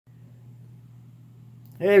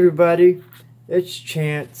Hey everybody, it's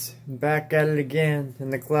Chance, back at it again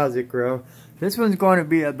in the closet grow. This one's going to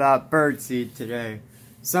be about birdseed today.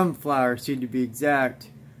 Sunflower seed to be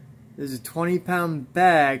exact. This is a 20-pound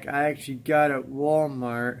bag I actually got at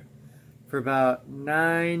Walmart for about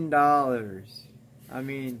 $9. I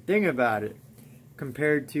mean, think about it.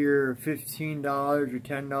 Compared to your $15 or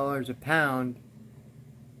 $10 a pound,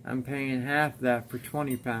 I'm paying half that for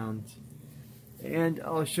 20 pounds. And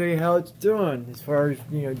I'll show you how it's doing as far as,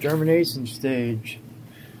 germination stage.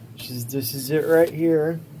 This is it right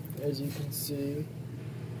here, as you can see.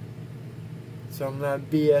 So I'm not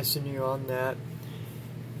BSing you on that.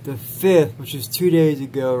 The 5th, which is 2 days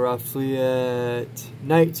ago, roughly at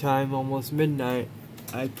nighttime, almost midnight,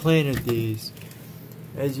 I planted these.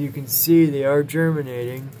 As you can see, they are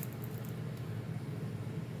germinating.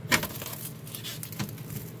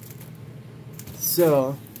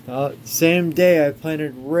 So, same day I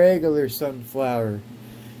planted regular sunflower.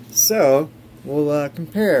 So, we'll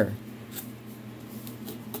compare.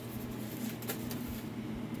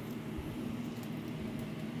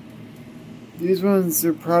 These ones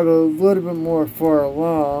are probably a little bit more far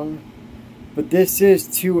along, but this is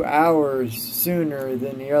 2 hours sooner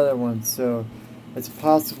than the other one, so it's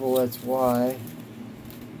possible that's why.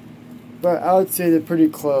 But I would say they're pretty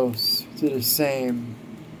close to the same.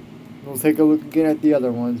 We'll take a look again at the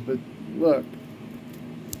other ones, but look.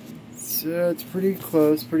 So it's pretty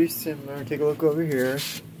close, pretty similar. Take a look over here.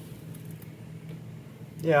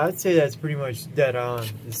 Yeah, I'd say that's pretty much dead on.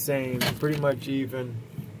 The same, pretty much even.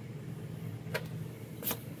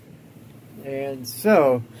 And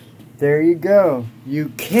so, there you go. You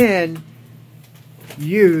can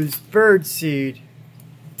use birdseed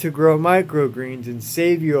to grow microgreens and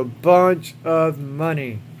save you a bunch of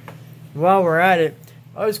money. While we're at it,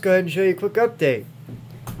 I'll just go ahead and show you a quick update.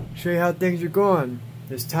 Show you how things are going.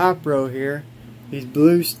 This top row here, these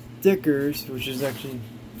blue stickers, which is actually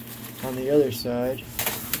on the other side.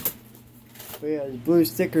 But yeah, these blue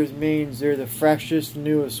stickers means they're the freshest,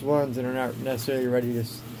 newest ones and are not necessarily ready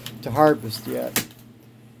to harvest yet.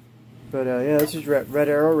 But yeah, this is red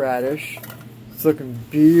arrow radish. It's looking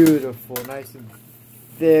beautiful, nice and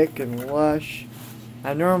thick and lush.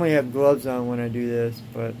 I normally have gloves on when I do this,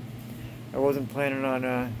 but I wasn't planning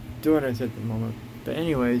on doing this at the moment. But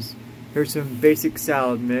anyways, here's some basic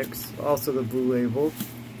salad mix, also the blue label.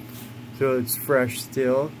 So it's fresh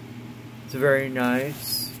still. It's very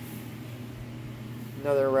nice.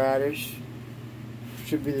 Another radish.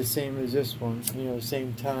 Should be the same as this one,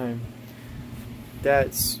 same time.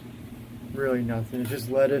 That's really nothing. It's just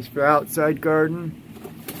lettuce for outside garden.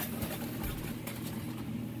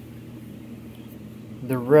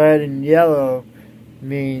 The red and yellow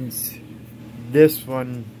means this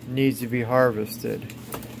one needs to be harvested,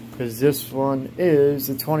 because this one is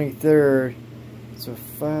the 23rd, so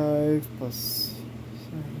 5 plus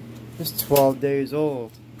 7, it's 12 days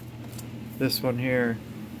old. This one here.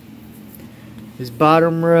 These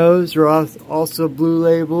bottom rows are also blue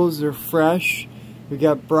labels. They're fresh. We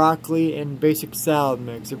got broccoli and basic salad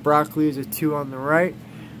mix. The broccoli is a 2 on the right,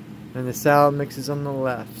 and the salad mix is on the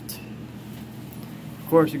left.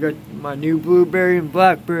 Of course, you got my new blueberry and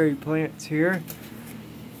blackberry plants here.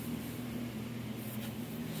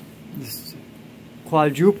 This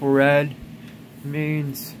quadruple red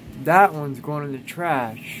means that one's going in the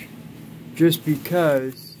trash, just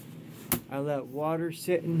because I let water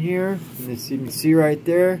sit in here, and as you can see right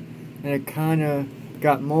there, and it kind of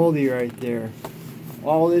got moldy right there.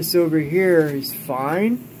 All this over here is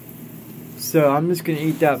fine, so I'm just going to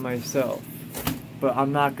eat that myself. But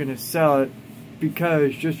I'm not going to sell it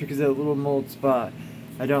just because of that little mold spot.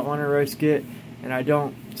 I don't want to risk it, and I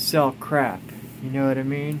don't sell crap. You know what I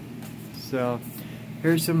mean? So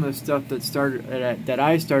here's some of the stuff that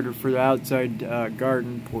I started for the outside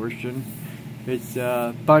garden portion. It's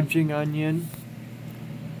bunching onion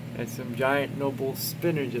and some giant noble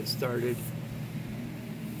spinach that started.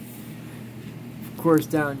 Of course,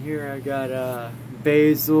 down here I got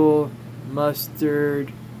basil,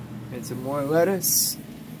 mustard, and some more lettuce.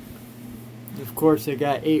 Of course, I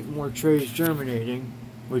got 8 more trays germinating,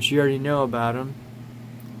 which you already know about them.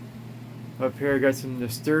 Up here I got some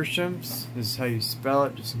nasturtiums. This is how you spell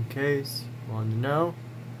it, just in case you wanted to know.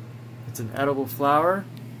 It's an edible flower.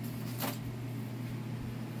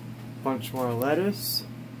 Bunch more lettuce.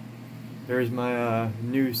 There's my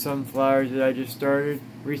new sunflowers that I just started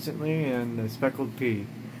recently, and the speckled pea.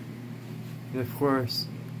 And of course,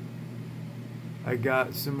 I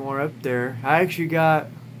got some more up there. I actually got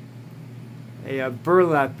a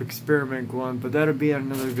burlap experiment going, but that'll be in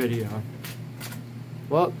another video.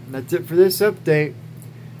 Well, that's it for this update.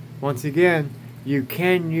 Once again, you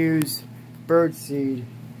can use birdseed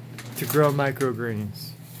to grow microgreens.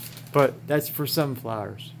 But that's for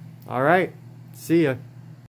sunflowers. Alright, see ya.